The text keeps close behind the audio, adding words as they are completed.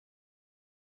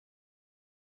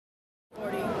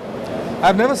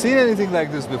I've never seen anything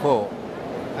like this before,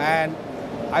 and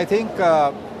I think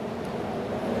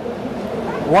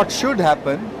what should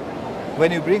happen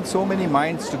when you bring so many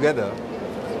minds together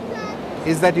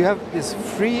is that you have this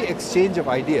free exchange of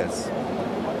ideas,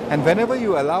 and whenever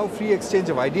you allow free exchange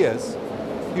of ideas,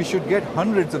 you should get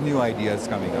hundreds of new ideas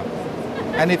coming up,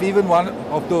 and if even one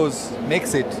of those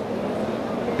makes it,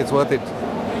 it's worth it.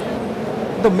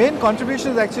 The main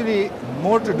contribution is actually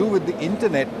more to do with the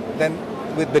internet than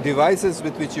with the devices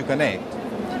with which you connect.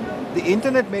 The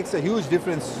internet makes a huge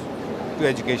difference to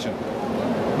education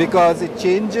because it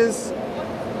changes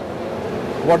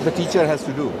what the teacher has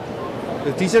to do.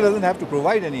 The teacher doesn't have to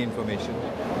provide any information.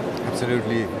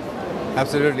 Absolutely,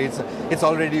 absolutely. It's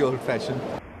already old-fashioned.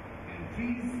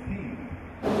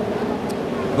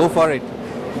 Go for it.